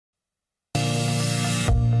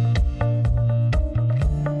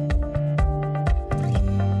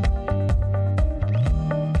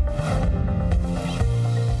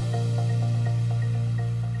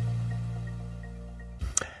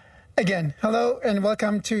Again, hello and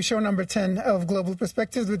welcome to show number 10 of Global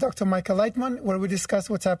Perspectives with Dr. Michael Leitman, where we discuss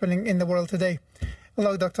what's happening in the world today.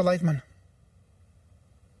 Hello, Dr. Leitman.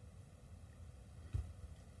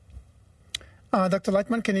 Dr.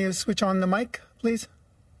 Leitman, can you switch on the mic, please?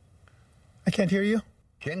 I can't hear you.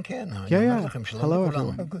 Yeah. Hello,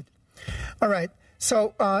 everyone. Oh, good. All right.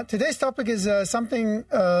 So today's topic is something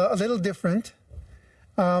a little different.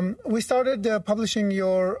 We started publishing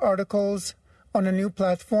your articles on a new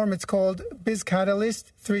platform. It's called Biz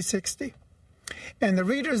Catalyst 360. And the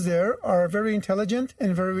readers there are very intelligent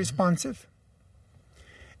and very responsive.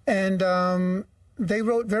 And they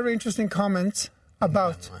wrote very interesting comments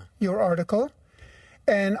about your article.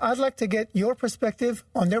 And I'd like to get your perspective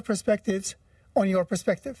on their perspectives on your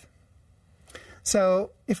perspective.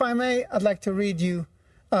 So if I may, I'd like to read you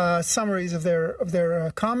summaries of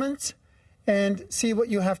their comments and see what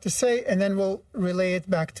you have to say, and then we'll relay it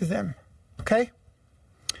back to them. Okay?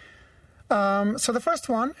 So the first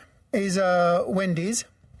one is Wendy's.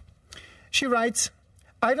 She writes,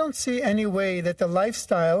 I don't see any way that the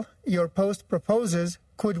lifestyle your post proposes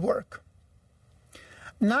could work.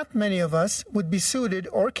 Not many of us would be suited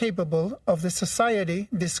or capable of the society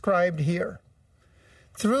described here.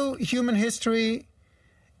 Through human history,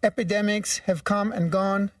 epidemics have come and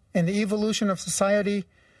gone, and the evolution of society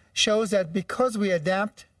shows that because we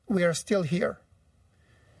adapt, we are still here.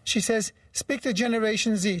 She says, speak to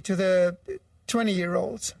Generation Z, to the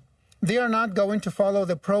 20-year-olds. They are not going to follow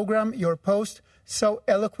the program your post so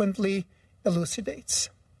eloquently elucidates.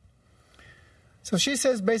 So she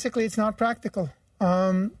says basically it's not practical.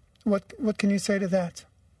 What can you say to that?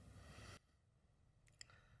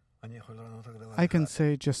 I can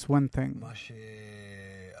say just one thing.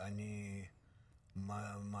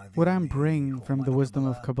 What I'm bringing from the wisdom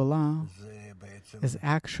of Kabbalah is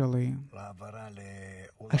actually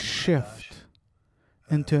a shift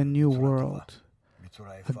into a new world,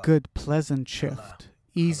 a good, pleasant shift,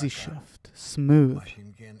 easy shift, smooth.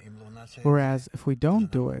 Whereas if we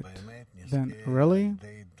don't do it, then really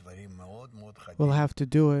we'll have to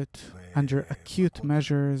do it under acute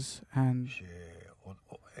measures and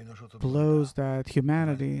blows that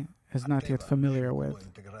humanity is not yet familiar with.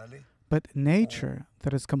 But nature,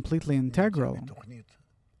 that is completely integral,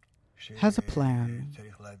 has a plan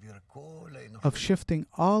of shifting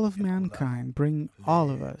all of mankind, bringing all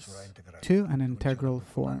of us to an integral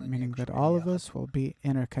form, meaning that all of us will be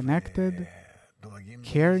interconnected,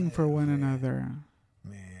 caring for one another,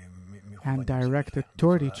 and directed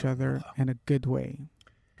toward each other in a good way.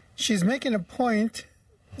 She's making a point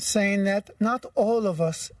saying that not all of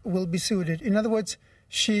us will be suited. In other words,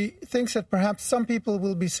 she thinks that perhaps some people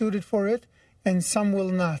will be suited for it and some will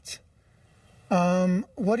not.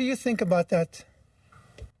 What do you think about that?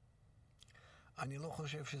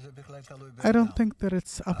 I don't think that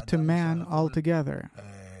it's up to man altogether.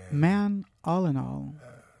 Man, all in all,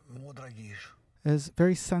 is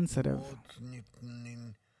very sensitive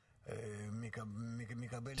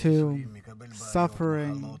to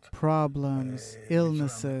suffering, problems,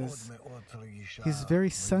 illnesses. He's very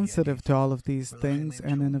sensitive to all of these things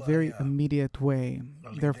and in a very immediate way.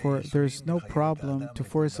 Therefore, there's no problem to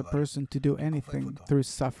force a person to do anything through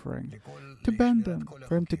suffering, to bend him,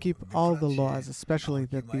 for him to keep all the laws, especially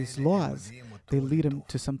that these laws, they lead him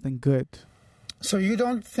to something good. So you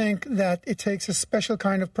don't think that it takes a special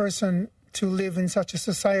kind of person to live in such a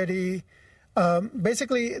society?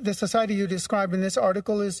 Basically, the society you describe in this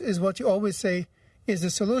article is what you always say is the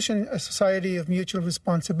solution, a society of mutual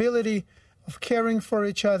responsibility, of caring for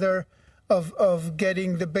each other, of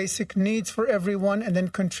getting the basic needs for everyone, and then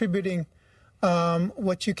contributing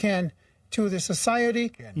what you can to the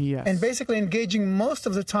society. Yes. And basically engaging most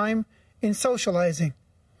of the time in socializing.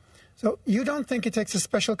 So you don't think it takes a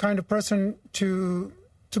special kind of person to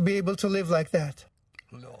be able to live like that?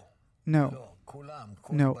 No,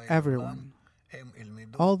 everyone.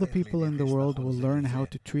 All the people in the world will learn how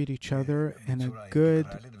to treat each other in a good,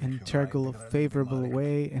 integral, favorable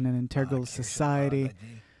way, in an integral society,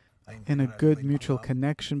 in a good mutual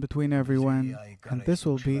connection between everyone, and this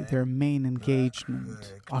will be their main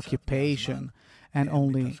engagement, occupation, and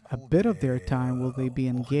only a bit of their time will they be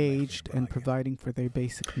engaged in providing for their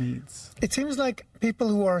basic needs. It seems like people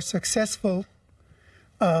who are successful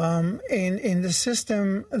in the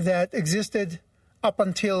system that existed up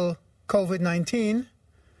until COVID-19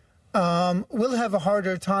 will have a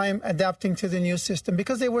harder time adapting to the new system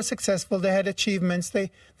because they were successful, they had achievements,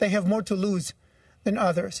 they have more to lose than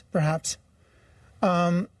others, perhaps.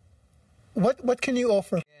 What can you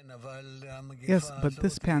offer? Yes, but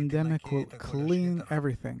this pandemic will clean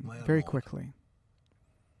everything very quickly.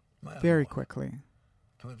 Very quickly.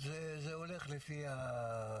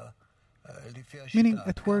 meaning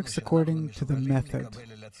it works according to the method,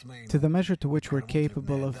 to the measure to which we're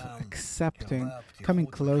capable of accepting, coming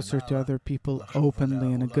closer to other people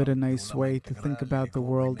openly in a good and nice way, to think about the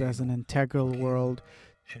world as an integral world,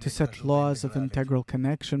 to set laws of integral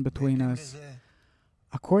connection between us.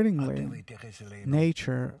 Accordingly,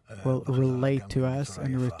 nature will relate to us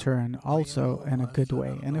in return also in a good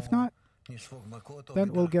way. And if not,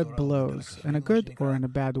 then we'll get blows in a good or in a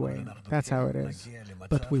bad way. That's how it is.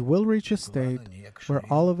 But we will reach a state where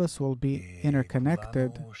all of us will be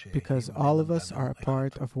interconnected because all of us are a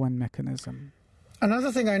part of one mechanism.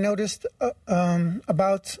 Another thing I noticed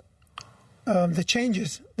about the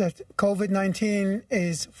changes that COVID-19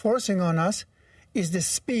 is forcing on us is the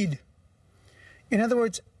speed. In other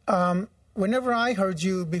words, whenever I heard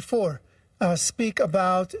you before speak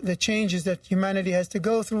about the changes that humanity has to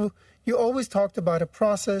go through, you always talked about a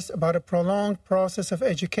process, about a prolonged process of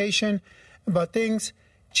education, about things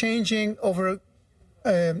changing over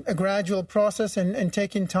a gradual process and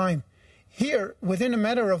taking time. Here, within a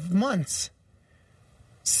matter of months,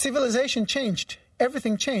 civilization changed.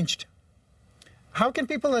 Everything changed. How can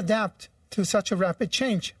people adapt to such a rapid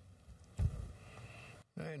change?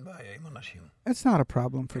 It's not a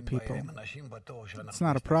problem for people. It's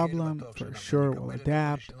not a problem. For sure, we'll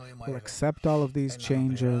adapt. We'll accept all of these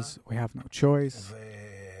changes. We have no choice.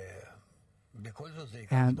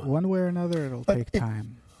 And one way or another, it'll take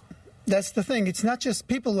time. That's the thing. It's not just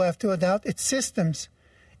people who have to adapt. It's systems.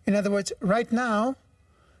 In other words, right now,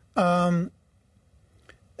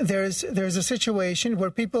 there's a situation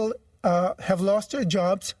where people have lost their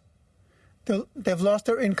jobs. They've lost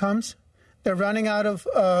their incomes. They're running out of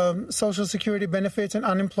Social Security benefits and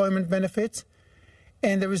unemployment benefits,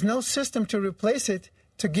 and there is no system to replace it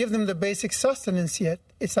to give them the basic sustenance yet.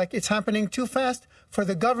 It's like it's happening too fast for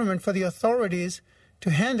the government, for the authorities to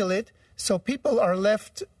handle it, so people are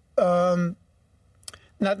left not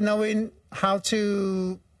knowing how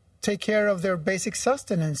to take care of their basic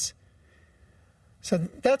sustenance. So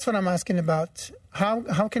that's what I'm asking about.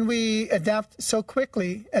 How can we adapt so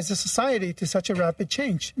quickly as a society to such a rapid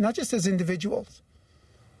change, not just as individuals?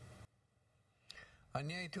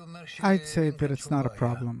 I'd say that it's not a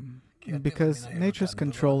problem, because nature's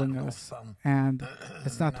controlling us, and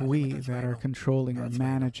it's not we that are controlling or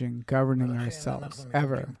managing, governing ourselves,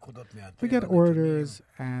 ever. We get orders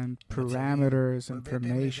and parameters,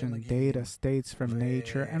 information, data, states from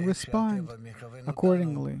nature, and respond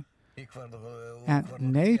accordingly. And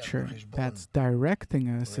nature that's directing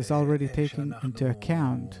us is already taking into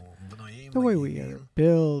account the way we are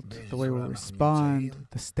built, the way we respond,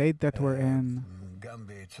 the state that we're in,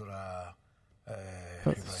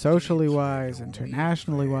 both socially wise,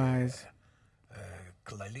 internationally wise,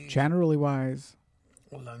 generally wise,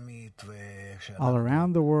 all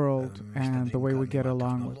around the world, and the way we get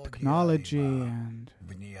along with technology and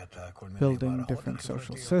building different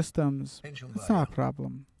social systems. It's not a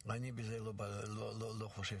problem.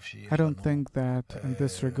 I don't think that in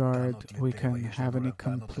this regard we can have any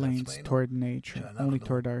complaints toward nature, only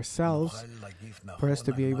toward ourselves, for us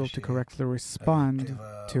to be able to correctly respond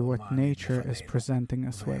to what nature is presenting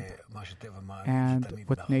us with. And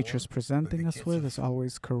what nature is presenting us with is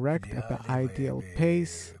always correct at the ideal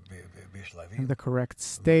pace, in the correct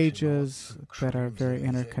stages that are very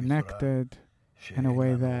interconnected, in a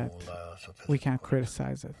way that we can't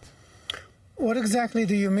criticize it. What exactly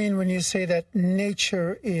do you mean when you say that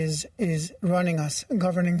nature is running us,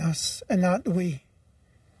 governing us, and not we?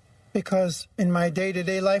 Because in my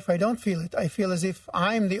day-to-day life, I don't feel it. I feel as if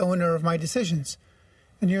I'm the owner of my decisions.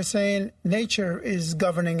 And you're saying nature is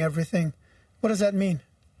governing everything. What does that mean?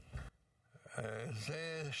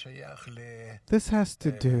 This has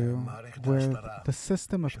to do with the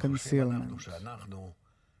system of concealment.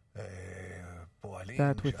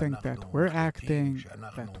 That we think that we're acting,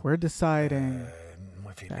 that we're deciding,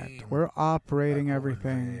 that we're operating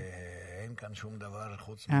everything,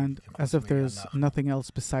 and as if there's nothing else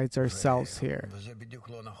besides ourselves here.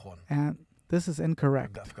 And this is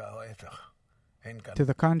incorrect. To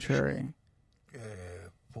the contrary,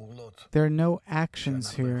 there are no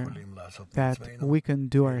actions here that we can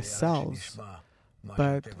do ourselves,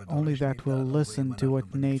 but only that we'll listen to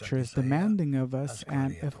what nature is demanding of us,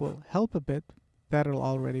 and if we'll help a bit, that'll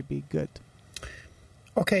already be good.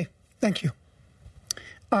 Okay, thank you.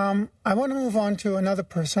 I want to move on to another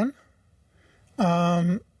person.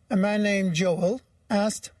 A man named Joel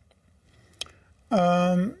asked,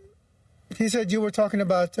 he said you were talking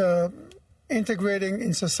about integrating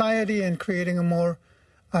in society and creating a more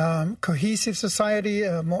cohesive society,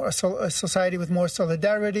 a society with more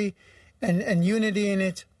solidarity and unity in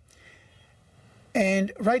it.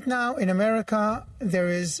 And right now in America, there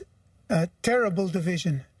is terrible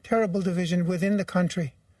division within the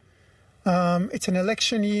country. It's an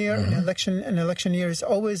election year. An election year is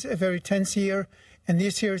always a very tense year, and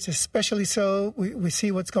this year it's especially so. We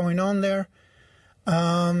see what's going on there,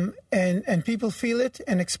 and people feel it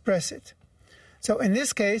and express it. So in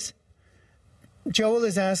this case, Joel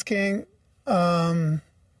is asking.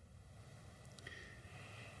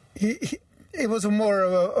 It was more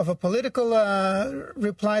of a political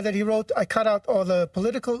reply that he wrote. I cut out all the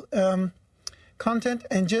political content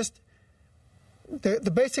and just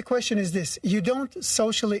the basic question is this: you don't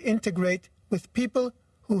socially integrate with people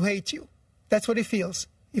who hate you. That's what he feels.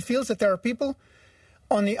 He feels that there are people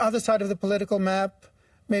on the other side of the political map,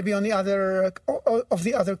 maybe on the other of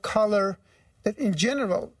the other color, that in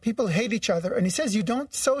general people hate each other. And he says you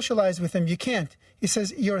don't socialize with them. You can't. He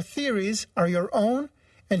says your theories are your own,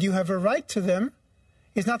 and you have a right to them.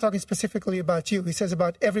 He's not talking specifically about you. He says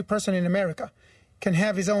about every person in America can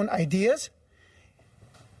have his own ideas.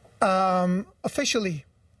 Officially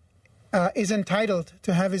is entitled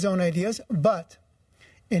to have his own ideas. But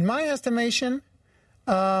in my estimation,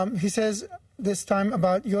 he says this time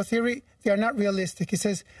about your theory, they are not realistic. He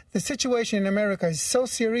says the situation in America is so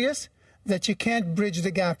serious that you can't bridge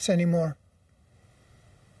the gaps anymore.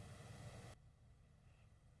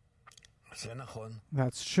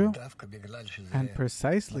 That's true. And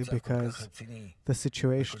precisely because the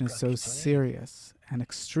situation is so serious and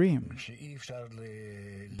extreme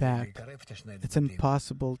that it's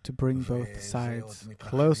impossible to bring both sides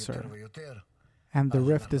closer. And the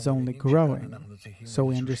rift is only growing. So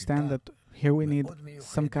we understand that here we need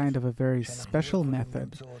some kind of a very special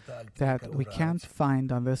method that we can't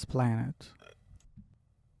find on this planet.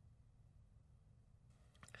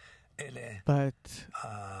 But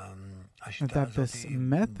that this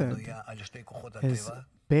method is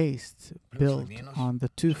built on the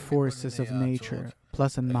two forces of nature,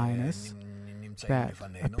 plus and minus, that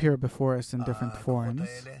appear before us in different forms,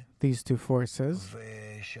 these two forces,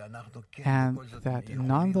 and that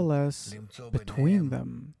nonetheless, between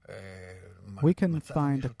them, we can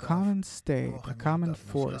find a common state, a common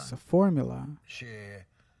force, a formula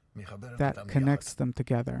that connects them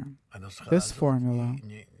together. This formula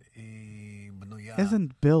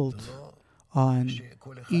isn't built on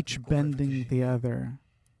each bending the other,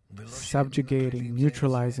 subjugating,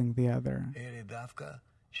 neutralizing the other,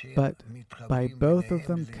 but by both of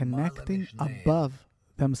them connecting above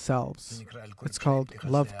themselves. It's called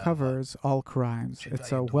love covers all crimes.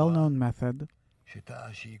 It's a well-known method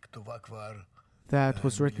that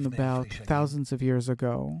was written about thousands of years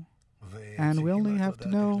ago, and we only have to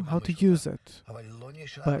know how to use it.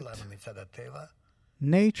 But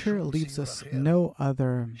nature leaves us no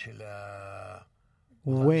other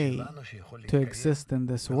way to exist in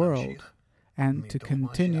this world and to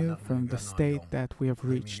continue from the state that we have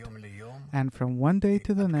reached. And from one day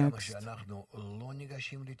to the next,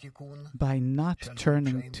 by not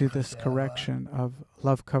turning to this correction of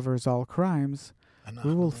love covers all crimes,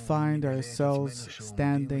 we will find ourselves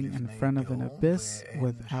standing in front of an abyss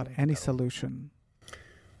without any solution.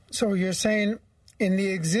 So you're saying in the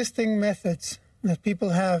existing methods that people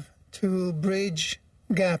have to bridge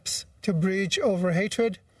gaps, to bridge over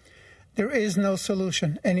hatred, there is no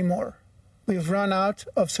solution anymore. We've run out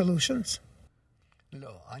of solutions.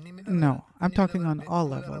 No, I'm talking on all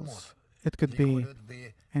levels. It could be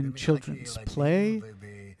in children's play,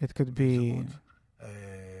 it could be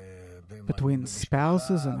between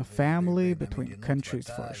spouses and a family, between countries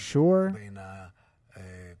for sure,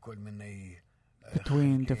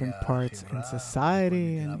 between different parts in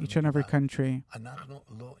society in each and every country.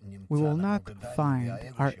 We will not find.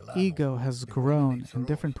 Our ego has grown in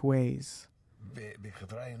different ways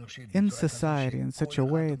in society in such a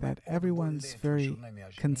way that everyone's very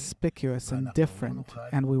conspicuous and different,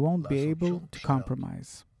 and we won't be able to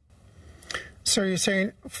compromise. So you're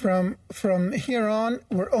saying from here on,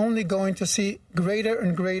 we're only going to see greater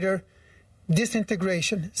and greater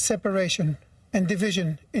disintegration, separation, and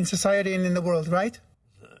division in society and in the world, right?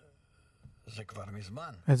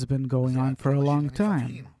 It's been going on for a long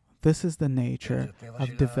time. This is the nature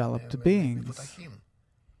of developed beings.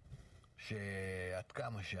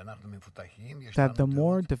 That the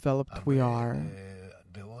more developed we are,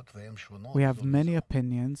 we have many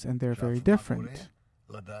opinions and they're very different.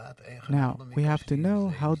 Now, we have to know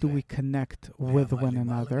how do we connect with one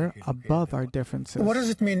another above our differences. What does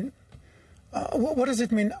it mean? What does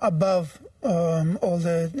it mean above all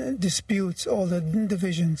the disputes, all the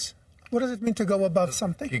divisions? What does it mean to go above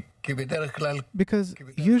something? Because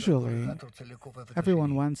usually,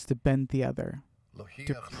 everyone wants to bend the other,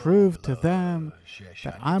 to prove to them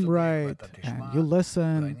that I'm right and you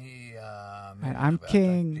listen, and I'm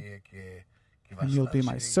king, and you'll be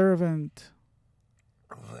my servant.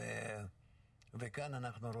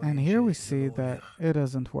 And here we see that it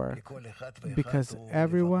doesn't work, because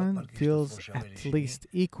everyone feels at least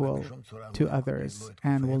equal to others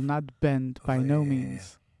and will not bend by no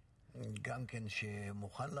means.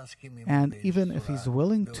 And even if he's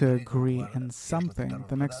willing to agree in something,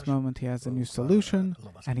 the next moment he has a new solution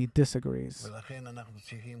and he disagrees.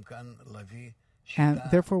 And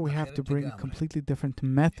therefore we have to bring a completely different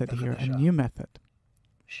method here, a new method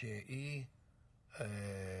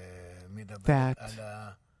that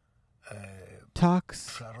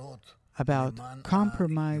talks about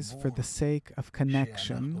compromise for the sake of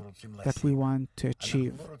connection that we want to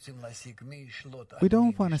achieve. We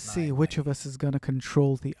don't want to see which of us is going to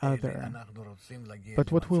control the other,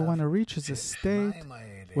 but what we want to reach is a state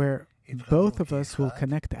where both of us will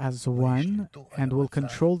connect as one and will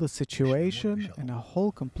control the situation in a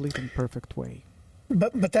whole, complete, and perfect way.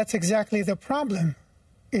 But that's exactly the problem.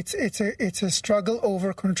 It's a struggle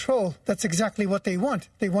over control. That's exactly what they want.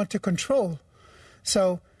 They want to control.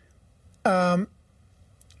 So,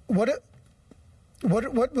 what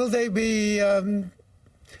will they be?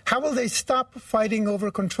 How will they stop fighting over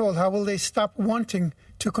control? How will they stop wanting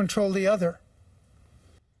to control the other?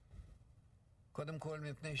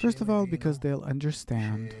 First of all, because they'll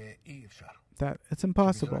understand that it's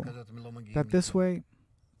impossible, that this way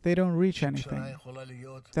they don't reach anything.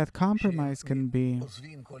 That compromise can be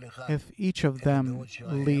if each of them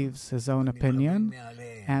leaves his own opinion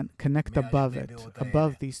and connect above it,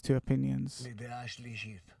 above these two opinions,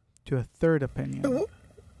 to a third opinion.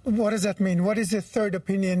 What does that mean? What is a third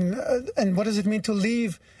opinion? And what does it mean to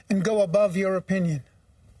leave and go above your opinion?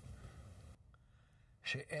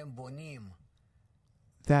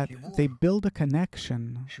 That they build a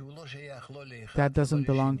connection that doesn't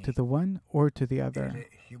belong to the one or to the other,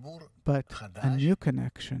 but a new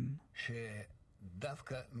connection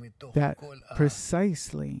that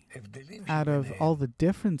precisely out of all the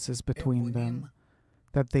differences between them,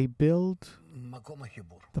 that they build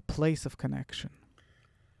the place of connection.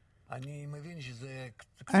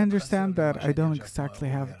 I understand that I don't exactly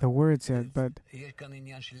have the words yet, but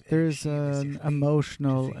there's an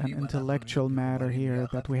emotional and intellectual matter here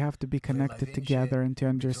that we have to be connected together and to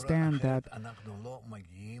understand that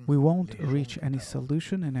we won't reach any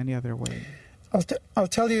solution in any other way. I'll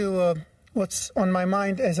tell you what's on my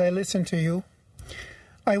mind as I listen to you.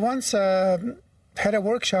 I once had a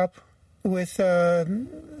workshop with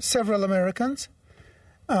several Americans.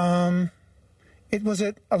 It was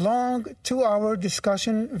a long 2-hour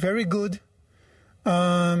discussion, very good,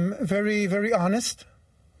 very, very honest.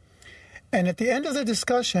 And at the end of the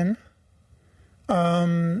discussion,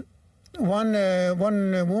 one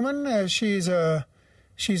woman, she's a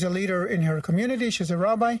leader in her community, she's a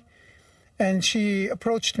rabbi, and she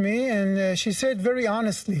approached me and she said very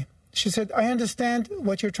honestly, she said, I understand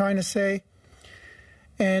what you're trying to say,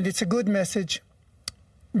 and it's a good message,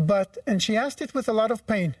 and she asked it with a lot of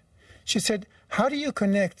pain. She said, how do you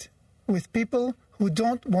connect with people who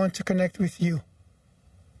don't want to connect with you?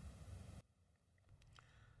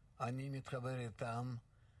 I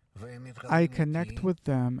connect with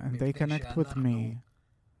them and they connect with me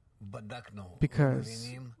because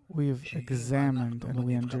we've examined and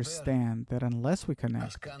we understand that unless we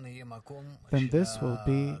connect, then this will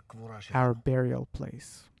be our burial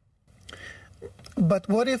place. But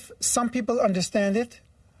what if some people understand it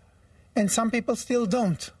and some people still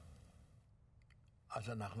don't?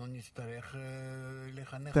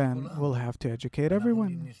 Then we'll have to educate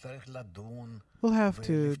everyone. We'll have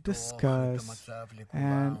to discuss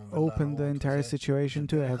and open the entire situation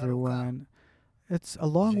to everyone. It's a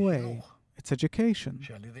long way. It's education.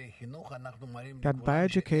 That by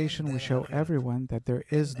education we show everyone that there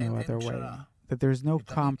is no other way, that there is no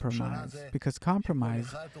compromise, because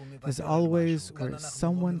compromise is always where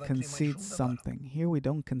someone concedes something. Here we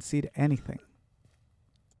don't concede anything.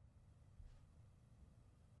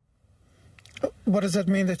 What does that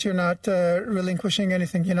mean, that you're not relinquishing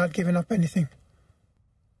anything, you're not giving up anything?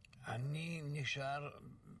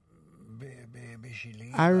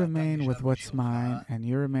 I remain with what's mine, and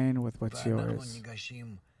you remain with what's yours.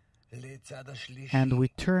 And we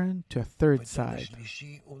turn to a third side.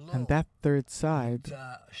 And that third side,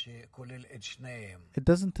 it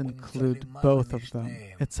doesn't include both of them.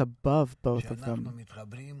 It's above both of them.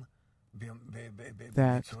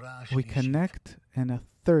 That we connect in a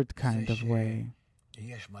third kind of way.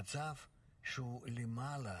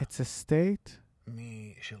 It's a state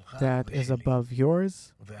that is above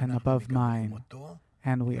yours and above mine,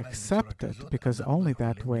 and we accept it because only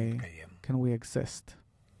that way can we exist.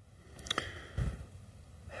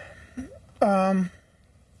 it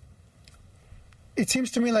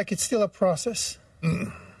seems to me like it's still a process.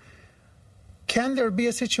 Can there be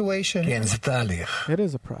a situation? It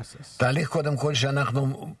is a process.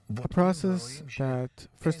 A process that,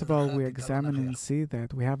 first of all, we examine and see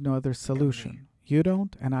that we have no other solution. You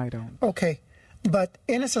don't, and I don't. Okay. But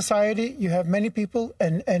in a society, you have many people,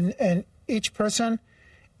 and each person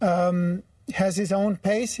has his own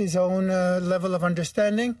pace, his own level of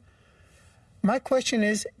understanding. My question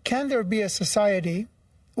is, can there be a society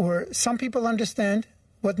where some people understand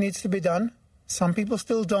what needs to be done, some people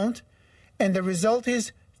still don't, and the result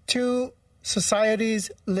is two societies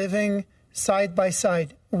living side by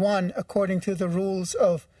side, one according to the rules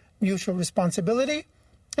of mutual responsibility,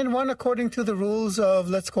 and one according to the rules of,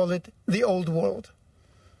 let's call it, the old world,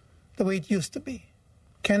 the way it used to be?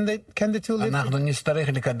 Can the two live?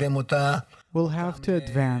 We'll have to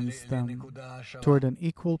advance them toward an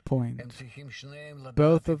equal point.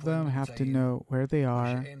 Both of them have to know where they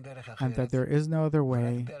are and that there is no other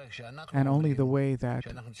way, and only the way that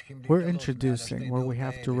we're introducing, where we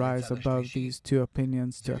have to rise above these two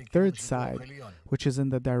opinions to a third side, which is in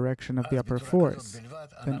the direction of the upper force.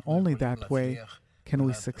 Then only that way can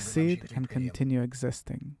we succeed and continue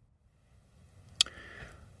existing.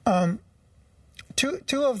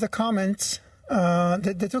 Two of the comments,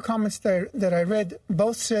 the two comments that I read,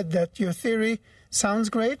 both said that your theory sounds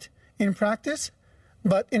great in practice,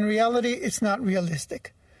 but in reality, it's not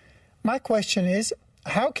realistic. My question is,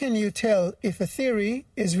 how can you tell if a theory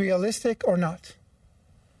is realistic or not?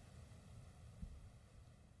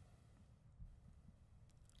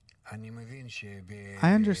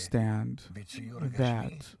 I understand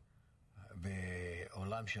that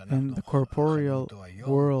in the corporeal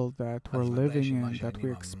world that we're living in, that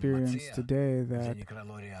we experience today, that,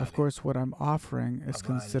 of course, what I'm offering is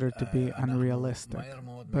considered to be unrealistic.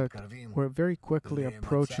 But we're very quickly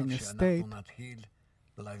approaching a state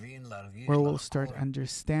where we'll start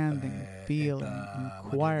understanding, feeling,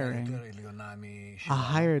 inquiring a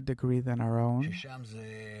higher degree than our own,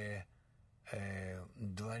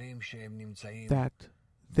 that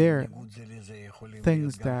there,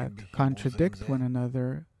 things that contradict one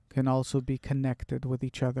another can also be connected with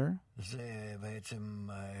each other.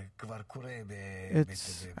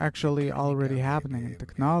 It's actually already happening in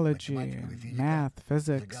technology, in math,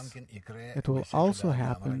 physics. It will also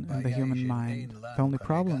happen in the human mind. The only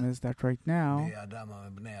problem is that right now,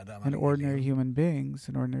 in ordinary human beings,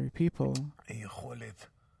 in ordinary people,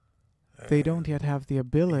 they don't yet have the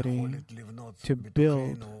ability to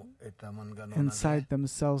build inside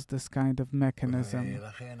themselves this kind of mechanism.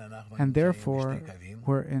 And therefore,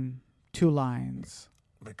 we're in two lines.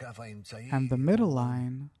 And the middle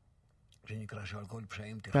line,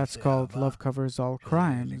 that's called love covers all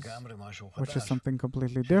crimes, which is something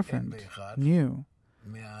completely different, new.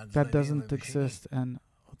 That doesn't exist in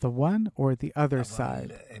the one or the other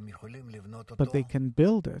side, but they can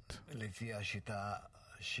build it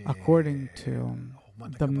according to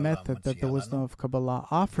the method that the wisdom of Kabbalah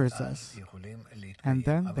offers us, and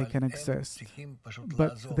then they can exist.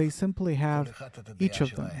 But they simply have, each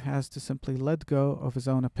of them has to simply let go of his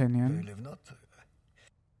own opinion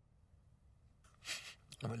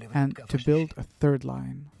and to build a third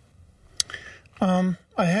line.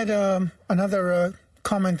 I had another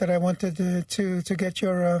comment that I wanted to get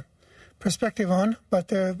your perspective on,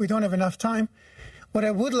 but we don't have enough time. What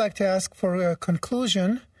I would like to ask for a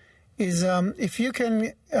conclusion is if you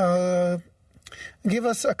can give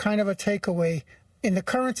us a kind of a takeaway in the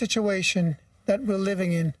current situation that we're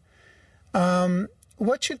living in.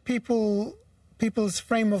 What should people's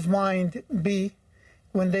frame of mind be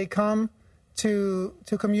when they come to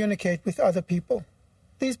communicate with other people?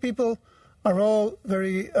 These people are all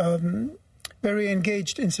very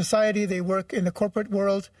engaged in society. They work in the corporate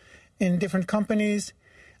world, in different companies.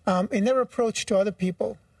 In their approach to other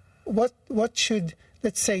people, what should,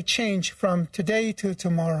 let's say, change from today to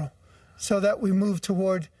tomorrow so that we move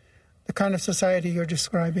toward the kind of society you're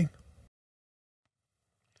describing?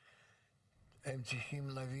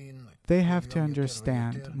 They have to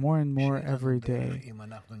understand more and more every day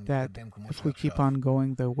that if we keep on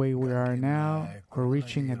going the way we are now, we're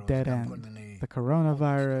reaching a dead end. The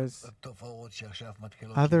coronavirus,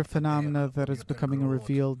 other phenomena that is becoming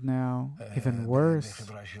revealed now, even worse,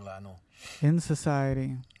 in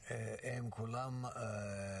society,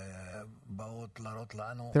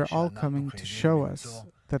 they're all coming to show us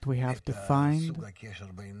that we have to find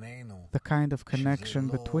the kind of connection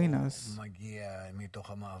between us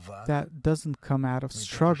that doesn't come out of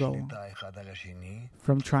struggle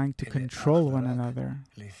from trying to control one another,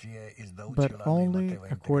 but only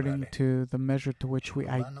according to the measure to which we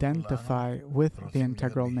identify with the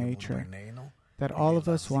integral nature, that all of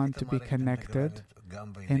us want to be connected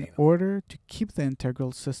in order to keep the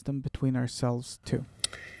integral system between ourselves too.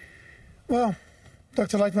 Well,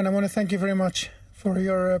 Dr. Lightman, I want to thank you very much for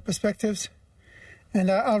your perspectives, and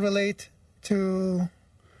I'll relate to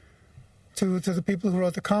the people who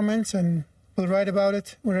wrote the comments, and we'll write about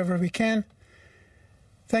it wherever we can.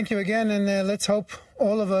 Thank you again, and let's hope,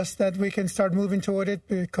 all of us, that we can start moving toward it,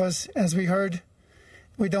 because, as we heard,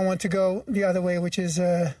 we don't want to go the other way, which is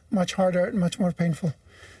much harder and much more painful.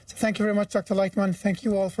 So thank you very much, Dr. Lightman. Thank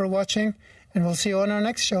you all for watching, and we'll see you on our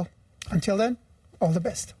next show. Until then, all the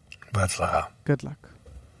best. בהצלחה. Good luck.